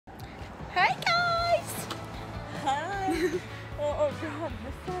Hey guys! Hi. Oh god,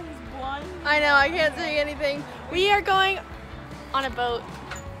 the sun's blinding. I know, I can't see anything. We are going on a boat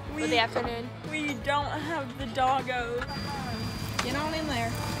for the afternoon. We don't have the doggos. Get on in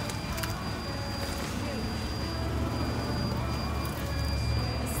there.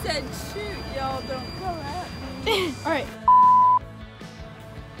 I said shoot, y'all, don't come at me. Alright.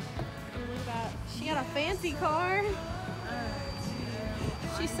 Look at that. She got a fancy car.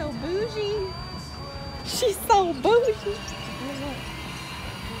 She's so bougie. She's so bougie.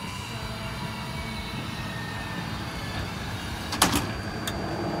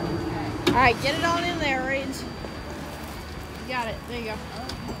 Alright, get it on in there, Ridge. You got it. There you go.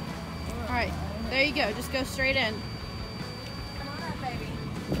 Alright, there you go. Just go straight in. Come on up, baby.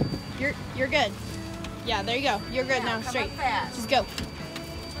 You're good. Yeah, there you go. You're good now. Straight. Fast. Just go.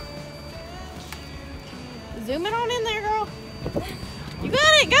 Zoom it on in there, girl. You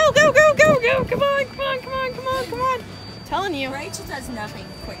got it. Go, go, go, go, go. Come on, come on, come on, come on, come on. I'm telling you. Rachel does nothing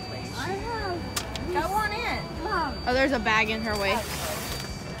quickly. I have. Go on in. Mom. Oh, there's a bag in her way.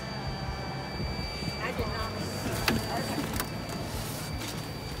 I did not mean to.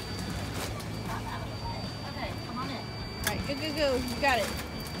 Okay, come on in. All right, go, go, go. You got it.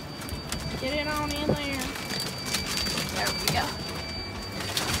 Get it on in there. There we go.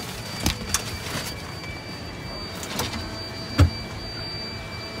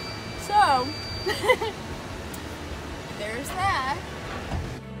 So, there's that.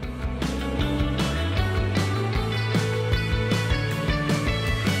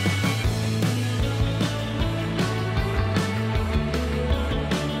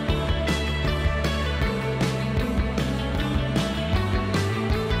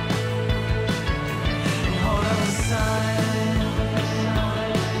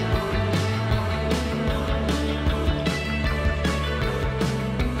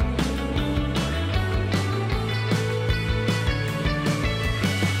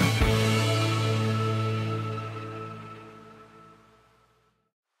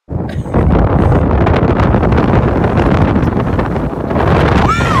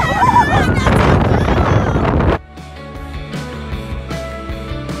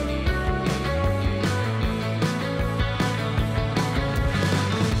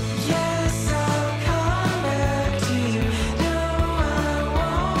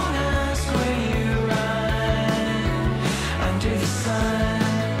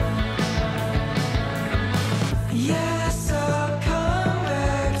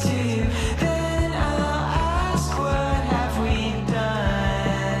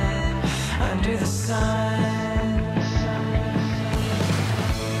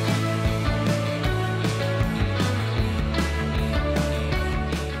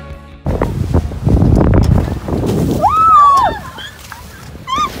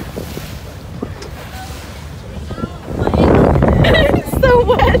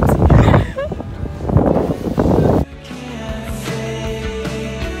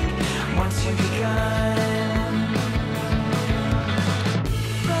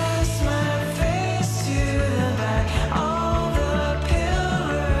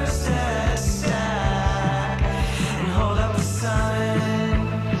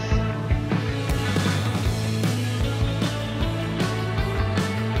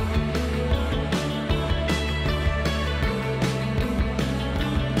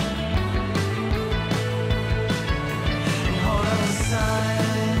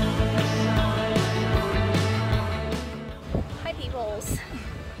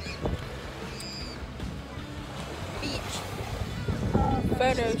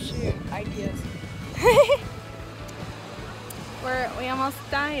 Photo shoot ideas. We almost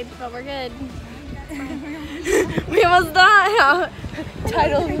died, but we're good. We almost died.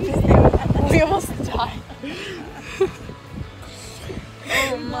 Title of the video. We almost died.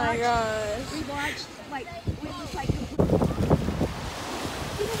 Oh my gosh. We watched like we was like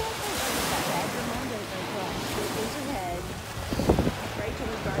Rachel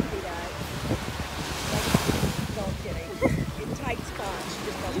was Darcy died. No, I'm kidding. In tight spots, she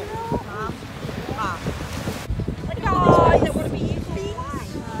just goes, Mom. What about this one that would be easy?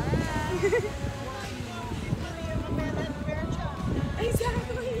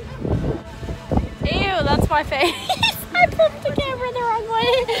 Exactly. Ew, that's my face. I flipped the camera the wrong way.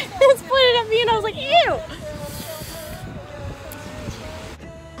 It split it at me and I was like, ew.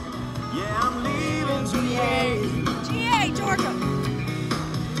 Yeah, I'm leaving GA, Georgia.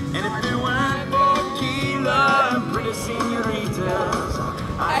 And if it weren't for Keela and pretty senoritas,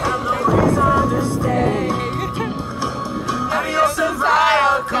 I have no reason to stay. Adios and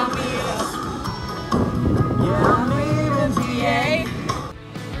via conmigo. Yeah, I'm leaving GA.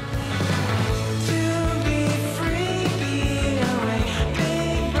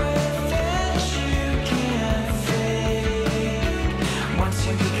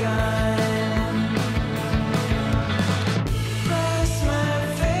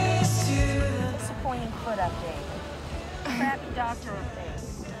 doctor.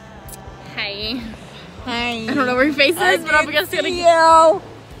 Hey. Hey. I don't know where your face is, but I'm just gonna. You.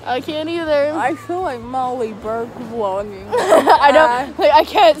 I can't either. I feel like Molly Burke vlogging. I don't. Like, I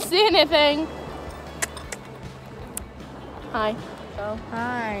can't see anything. Hi. So,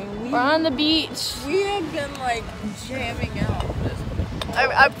 Hi. we're on the beach. We have been like jamming out.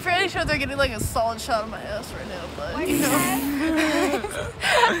 I'm pretty sure they're getting like a solid shot of my ass right now, but you know.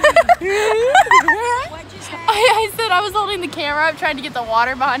 What'd you say? I said I was holding the camera up trying to get the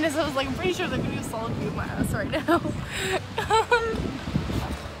water behind us. I was like, I'm pretty sure they're getting a solid view of my ass right now.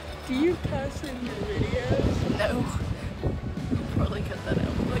 Do you cuss in your videos? No. Probably cut that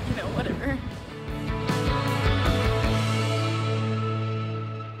out, but you know, whatever.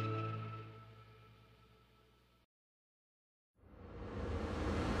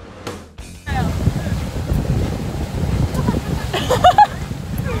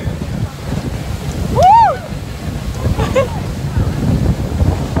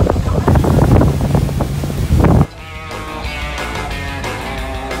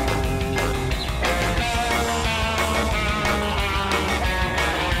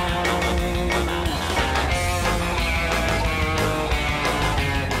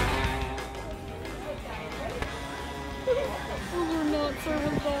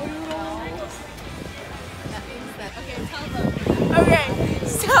 Okay,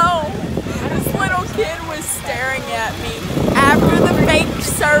 so this little kid was staring at me after the fake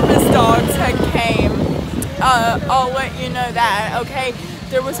service dogs had came. I'll let you know that, okay?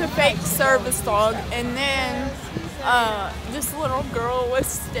 There was a fake service dog, and then this little girl was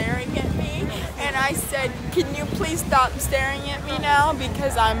staring at me, and I said, can you please stop staring at me now,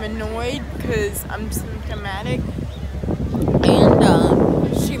 because I'm annoyed, because I'm symptomatic.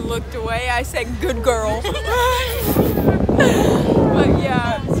 And she looked away. I said, good girl. But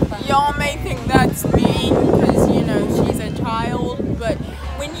yeah, y'all may think that's mean because, you know, she's a child, but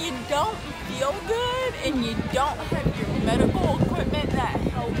when you don't feel good and you don't have your medical equipment that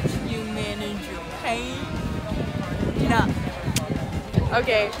helps you manage your pain, no.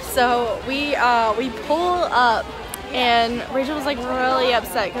 Okay, so we pull up, and Rachel was like really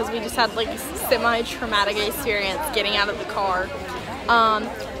upset because we just had like a semi-traumatic experience getting out of the car.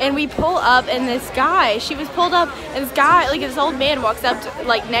 And we pull up, and this guy, she was pulled up, and this guy, like this old man, walks up to,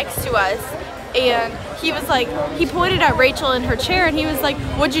 like next to us, and he was like, he pointed at Rachel in her chair, and he was like,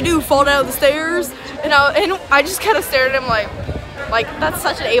 "What'd you do? Fall down the stairs?" And I just kind of stared at him like that's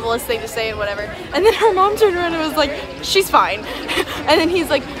such an ableist thing to say and whatever. And then her mom turned around and was like, "She's fine." And then he's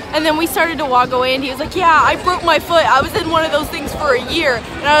like, and then we started to walk away, and he was like, "Yeah, I broke my foot. I was in one of those things for a year."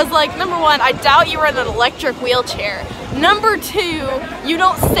 And I was like, number one, I doubt you were in an electric wheelchair. Number two, you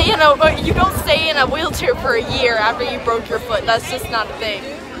don't stay in a wheelchair for a year after you broke your foot. That's just not a thing.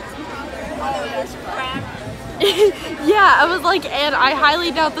 Yeah, I was like, and I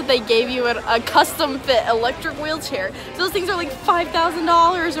highly doubt that they gave you a custom fit electric wheelchair. So those things are like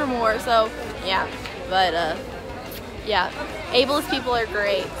 $5,000 or more. So yeah, but yeah, ableist people are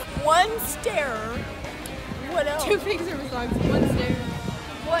great. One stare. What else? Two fake service dogs, one stare.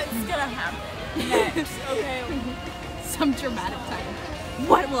 What's gonna happen next? Okay. Some dramatic time.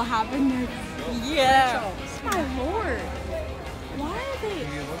 What will happen next? Yeah. My lord. Why are they?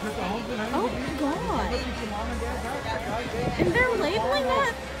 Oh god. And they're labeling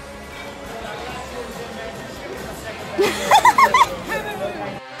it?